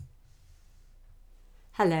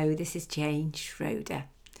Hello, this is Jane Schroeder.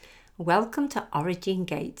 Welcome to Origin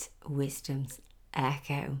Gate Wisdom's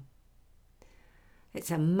Echo.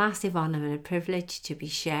 It's a massive honour and a privilege to be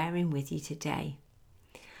sharing with you today.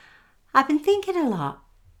 I've been thinking a lot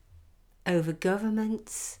over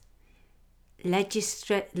governments,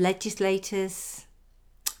 legislators,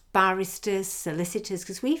 barristers, solicitors,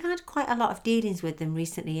 because we've had quite a lot of dealings with them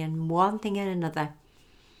recently and one thing and another.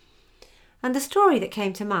 And the story that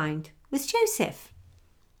came to mind was Joseph.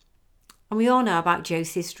 And we all know about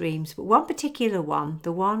Joseph's dreams, but one particular one,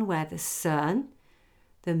 the one where the sun,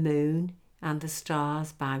 the moon and the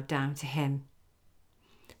stars bowed down to him.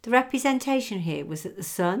 The representation here was that the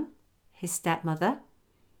sun, his stepmother,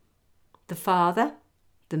 the father,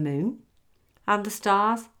 the moon, and the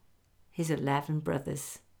stars, his 11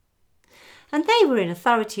 brothers. And they were in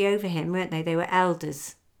authority over him, weren't they? They were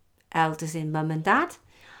elders in mum and dad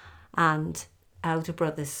and elder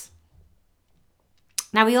brothers.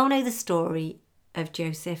 Now, we all know the story of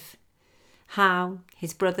Joseph, how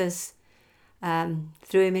his brothers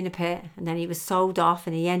threw him in a pit and then he was sold off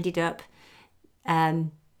and he ended up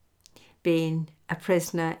being a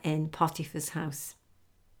prisoner in Potiphar's house.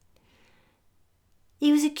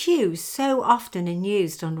 He was accused so often and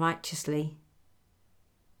used unrighteously.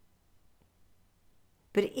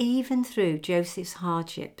 But even through Joseph's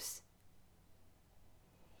hardships,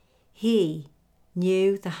 he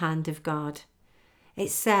knew the hand of God. It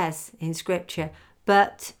says in scripture,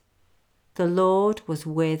 but the Lord was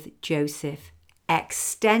with Joseph,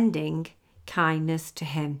 extending kindness to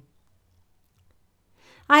him.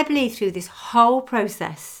 I believe through this whole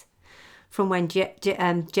process, from when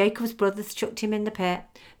Jacob's brothers chucked him in the pit,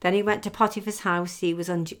 then he went to Potiphar's house, he was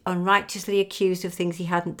unrighteously accused of things he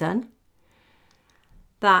hadn't done,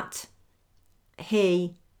 that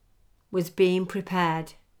he was being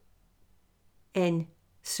prepared in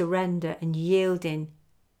surrender and yielding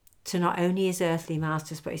to not only his earthly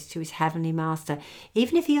masters but to his heavenly master.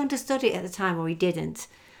 Even if he understood it at the time or he didn't,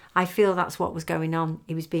 I feel that's what was going on.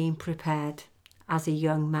 He was being prepared as a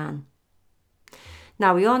young man.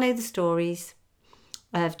 Now, we all know the stories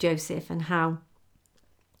of Joseph and how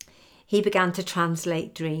he began to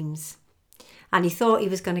translate dreams. And he thought he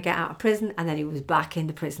was going to get out of prison and then he was back in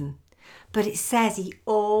the prison. But it says he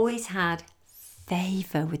always had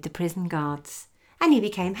favour with the prison guards. And he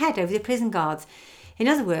became head over the prison guards. In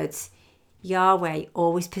other words, Yahweh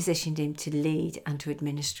always positioned him to lead and to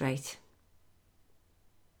administrate.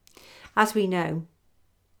 As we know,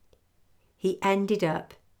 he ended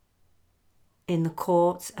up in the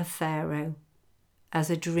courts of Pharaoh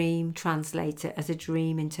as a dream translator, as a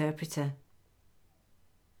dream interpreter.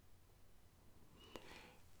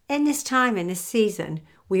 In this time, in this season,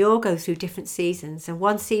 we all go through different seasons, and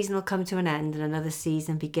one season will come to an end and another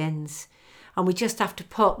season begins. And we just have to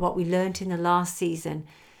put what we learnt in the last season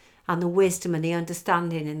and the wisdom and the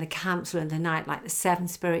understanding and the counsel and the night, like the 7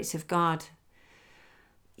 spirits of God,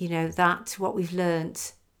 that's what we've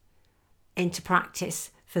learnt into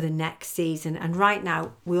practice for the next season. And right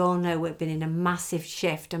now, we all know we've been in a massive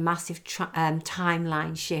shift, a massive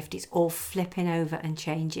timeline shift. It's all flipping over and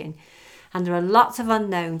changing. And there are lots of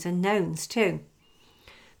unknowns and knowns too.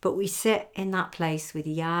 But we sit in that place with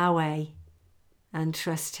Yahweh and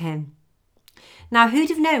trust him. Now, who'd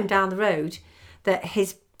have known down the road that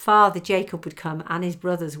his father Jacob would come and his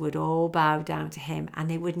brothers would all bow down to him and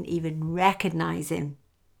they wouldn't even recognise him?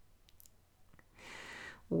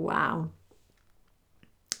 Wow.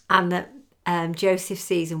 And that Joseph's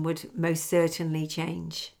season would most certainly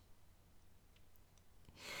change.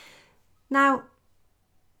 Now,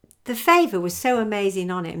 the favour was so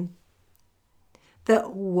amazing on him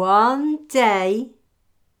that one day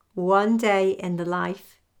in the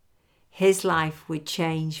life, his life would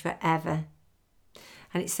change forever.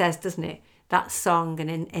 And it says, doesn't it, that song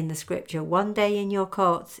and in the scripture, one day in your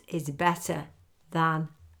courts is better than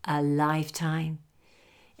a lifetime.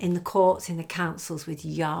 In the courts, in the councils with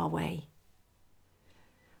Yahweh.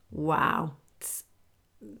 Wow.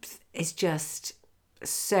 It's just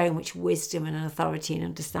so much wisdom and authority and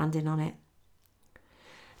understanding on it.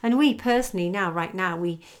 And we personally right now,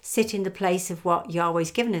 we sit in the place of what Yahweh's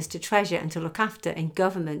given us to treasure and to look after in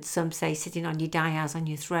government. Some say sitting on your dais, on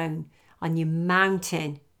your throne, on your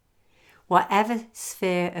mountain. Whatever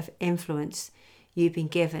sphere of influence you've been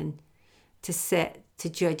given to sit, to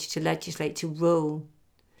judge, to legislate, to rule,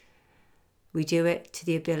 we do it to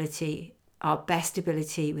the ability, our best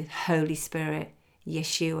ability with Holy Spirit,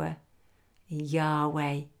 Yeshua,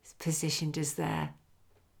 Yahweh positioned us there.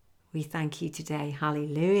 We thank you today.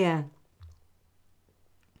 Hallelujah.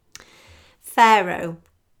 Pharaoh,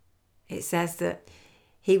 it says that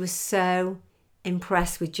he was so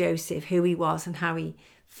impressed with Joseph, who he was and how he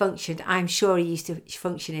functioned. I'm sure he used to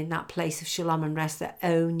function in that place of shalom and rest that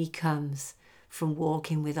only comes from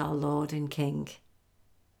walking with our Lord and King.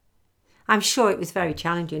 I'm sure it was very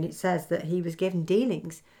challenging. It says that he was given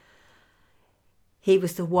dealings. He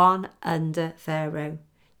was the one under Pharaoh.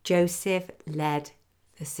 Joseph led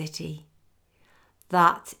the city.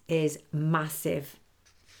 That is massive.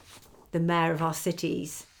 The mayor of our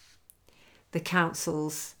cities, the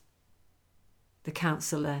councils, the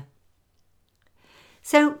councillor.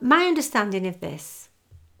 So my understanding of this,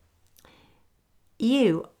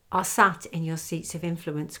 you are sat in your seats of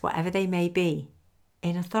influence, whatever they may be,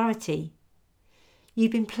 in authority.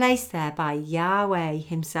 You've been placed there by Yahweh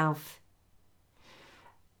himself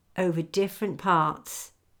over different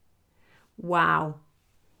parts. Wow.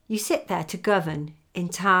 You sit there to govern in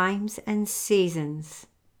times and seasons,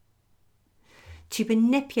 to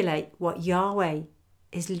manipulate what Yahweh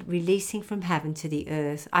is releasing from heaven to the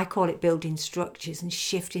earth. I call it building structures and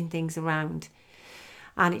shifting things around.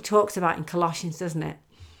 And it talks about in Colossians, doesn't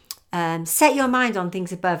it? Set your mind on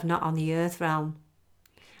things above, not on the earth realm.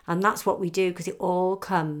 And that's what we do, because it all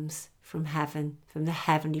comes from heaven, from the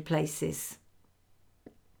heavenly places.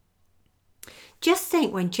 Just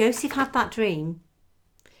think, when Joseph had that dream,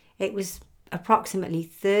 it was approximately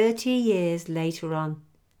 30 years later on,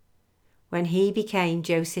 when he became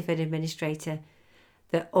Joseph, an administrator,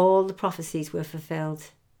 that all the prophecies were fulfilled.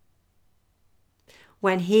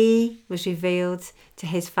 When he was revealed to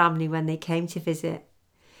his family when they came to visit,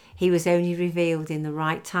 he was only revealed in the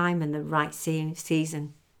right time and the right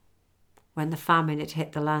season, when the famine had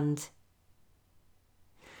hit the land.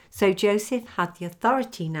 So Joseph had the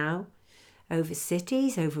authority now over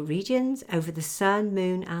cities, over regions, over the sun,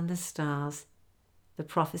 moon and the stars. The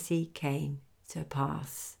prophecy came to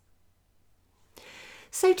pass.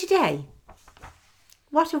 So today,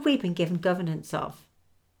 what have we been given governance of?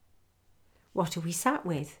 What are we sat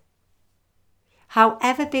with?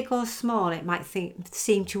 However big or small it might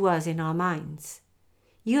seem to us in our minds,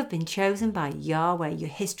 you have been chosen by Yahweh, your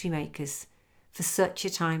history makers, for such a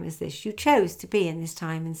time as this. You chose to be in this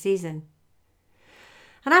time and season.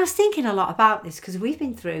 And I was thinking a lot about this because we've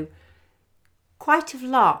been through quite a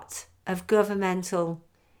lot of governmental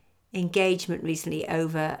engagement recently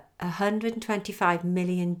over 125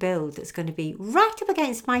 million bill that's going to be right up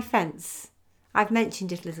against my fence. I've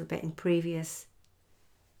mentioned it a little bit in previous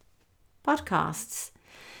podcasts.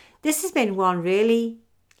 This has been one really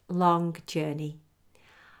long journey,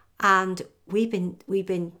 and we've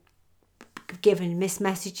been given missed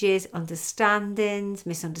messages,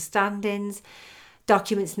 misunderstandings.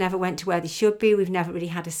 Documents never went to where they should be. We've never really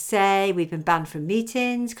had a say. We've been banned from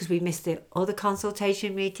meetings because we missed the other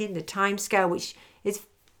consultation meeting, the timescale, which is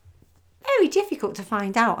very difficult to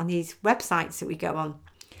find out on these websites that we go on.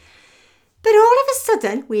 But all of a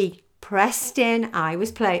sudden, we pressed in. I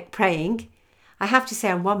was praying. I have to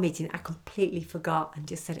say, on one meeting, I completely forgot and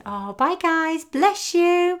just said, "Oh, bye guys, bless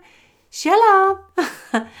you, shalom."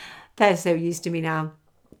 They're so used to me now.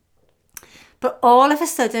 But all of a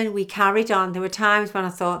sudden, we carried on. There were times when I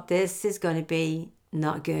thought, this is going to be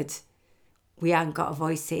not good. We haven't got a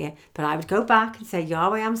voice here. But I would go back and say,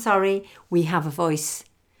 Yahweh, I'm sorry. We have a voice.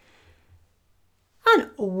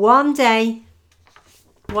 And one day,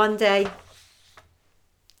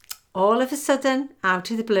 all of a sudden,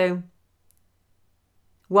 out of the blue,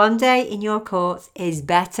 one day in your courts is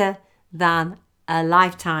better than a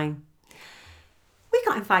lifetime. We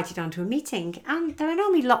got invited onto a meeting, and there are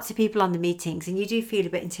normally lots of people on the meetings, and you do feel a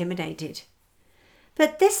bit intimidated.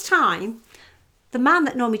 But this time, the man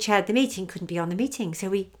that normally chaired the meeting couldn't be on the meeting, so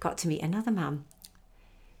we got to meet another man.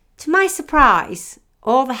 To my surprise,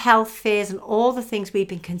 all the health fears and all the things we've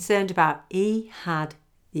been concerned about, he had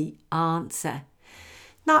the answer.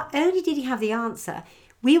 Not only did he have the answer,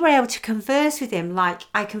 we were able to converse with him like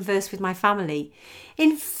I converse with my family.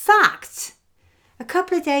 In fact, a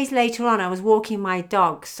couple of days later on, I was walking my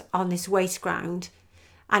dogs on this waste ground,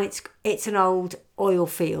 and it's an old oil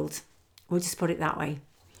field. We'll just put it that way.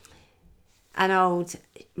 An old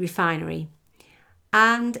refinery.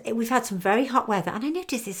 And we've had some very hot weather, and I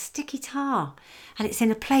noticed this sticky tar, and it's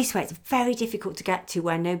in a place where it's very difficult to get to,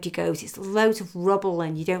 where nobody goes. It's loads of rubble,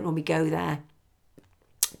 and you don't normally go there.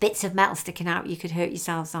 Bits of metal sticking out you could hurt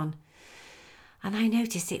yourselves on. And I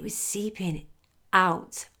noticed it was seeping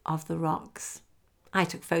out of the rocks. I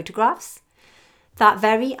took photographs. That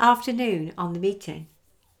very afternoon on the meeting,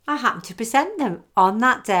 I happened to present them on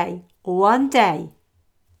that day. One day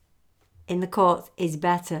in the courts is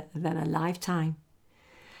better than a lifetime.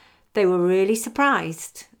 They were really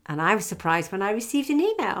surprised, and I was surprised when I received an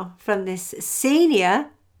email from this senior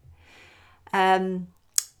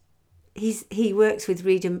he works with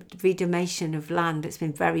redemation of land that's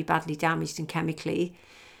been very badly damaged and chemically.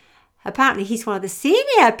 Apparently he's one of the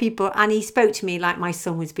senior people, and he spoke to me like my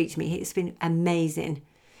son would speak to me. It's been amazing.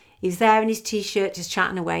 He was there in his t-shirt just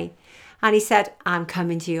chatting away, and he said, I'm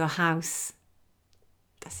coming to your house.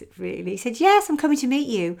 That's it, really. He said, yes, I'm coming to meet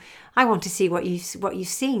you. I want to see what you've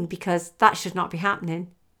seen, because that should not be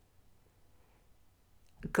happening.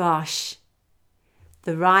 Gosh,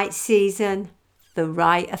 the right season, the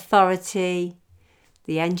right authority,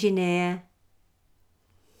 the engineer,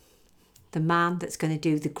 the man that's going to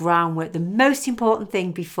do the groundwork, the most important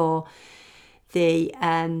thing before the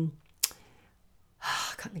I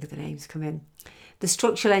can't think of the names come in. The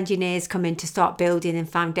structural engineers come in to start building and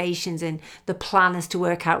foundations, and the planners to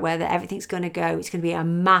work out where everything's going to go. It's going to be a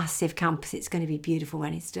massive campus. It's going to be beautiful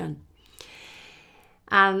when it's done.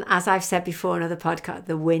 And as I've said before in other podcasts,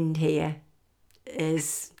 the wind here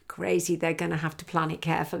is crazy. They're going to have to plan it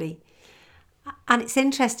carefully. And it's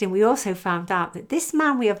interesting, we also found out that this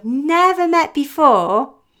man we have never met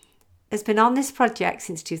before has been on this project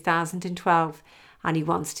since 2012, and he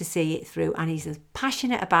wants to see it through, and he's as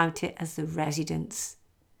passionate about it as the residents.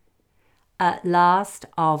 At last,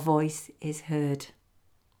 our voice is heard.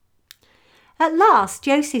 At last,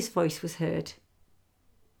 Joseph's voice was heard.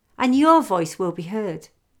 And your voice will be heard.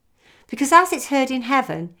 Because as it's heard in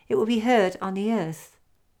heaven, it will be heard on the earth.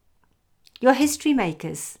 Your history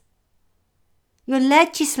makers, your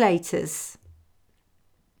legislators,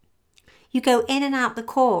 you go in and out the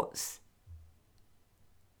courts.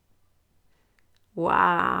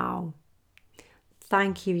 Wow.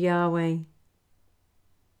 Thank you, Yahweh.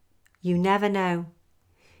 You never know.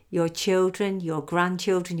 Your children, your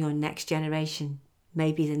grandchildren, your next generation,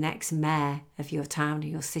 maybe the next mayor of your town or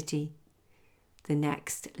your city, the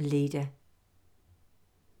next leader.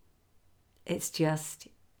 It's just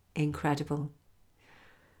incredible.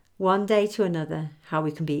 One day to another, how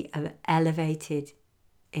we can be elevated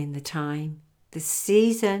in the time, the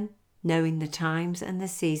season, knowing the times and the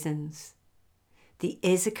seasons, the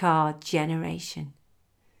Issachar generation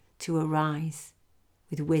to arise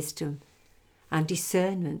with wisdom and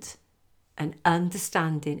discernment and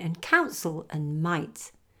understanding and counsel and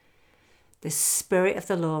might. The Spirit of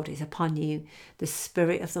the Lord is upon you. The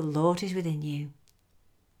Spirit of the Lord is within you.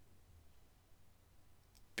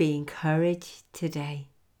 Be encouraged today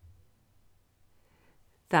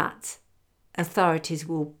that authorities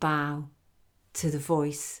will bow to the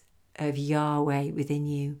voice of Yahweh within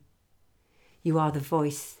you. You are the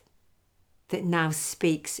voice that now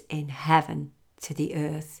speaks in heaven to the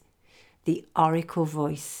earth, the oracle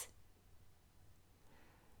voice.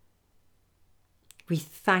 We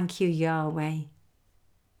thank you, Yahweh,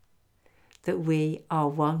 that we are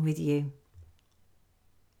one with you,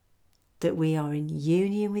 that we are in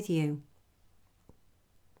union with you,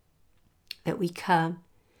 that we come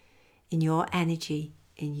in your energy,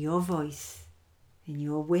 in your voice, in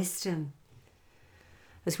your wisdom,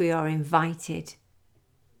 as we are invited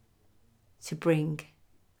to bring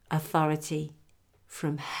authority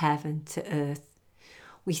from heaven to earth.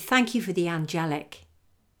 We thank you for the angelic,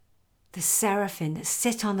 the seraphim that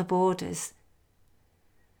sit on the borders,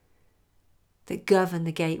 that govern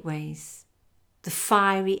the gateways, the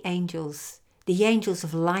fiery angels, the angels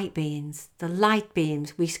of light beings, the light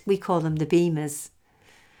beings, we call them the beamers,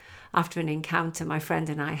 after an encounter my friend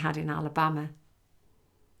and I had in Alabama.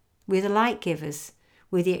 We're the light givers,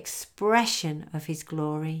 we're the expression of his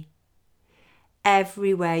glory.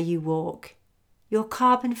 Everywhere you walk, your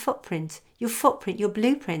carbon footprint, your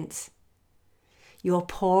blueprint, you're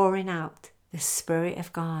pouring out the Spirit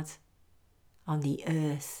of God on the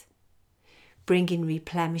earth, bringing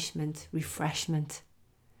replenishment, refreshment.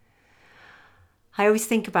 I always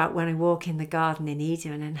think about when I walk in the garden in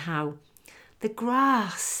Eden and how the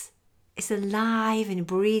grass is alive and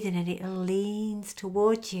breathing and it leans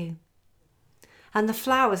towards you. And the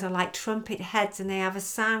flowers are like trumpet heads, and they have a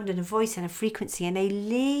sound and a voice and a frequency, and they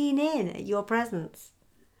lean in at your presence.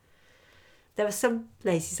 There were some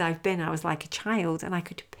places I've been, I was like a child and I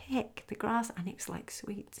could pick the grass and it was like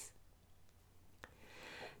sweets.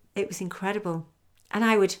 It was incredible. And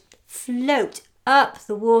I would float up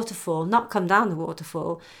the waterfall, not come down the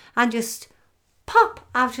waterfall, and just pop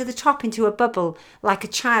out of the top into a bubble, like a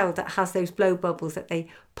child that has those blow bubbles that they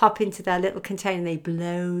pop into their little container and they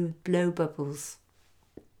blow bubbles.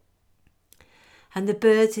 And the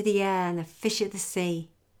birds of the air and the fish of the sea,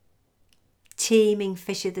 teeming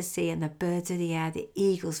fish of the sea and the birds of the air, the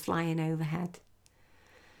eagles flying overhead.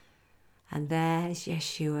 And there's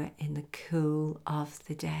Yeshua in the cool of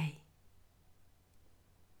the day.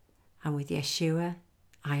 And with Yeshua,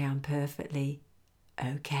 I am perfectly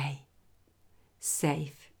okay,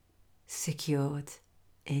 safe, secured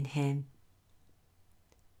in him.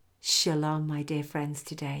 Shalom, my dear friends,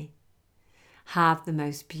 today. Have the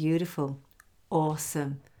most beautiful,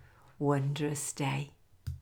 awesome, wondrous day.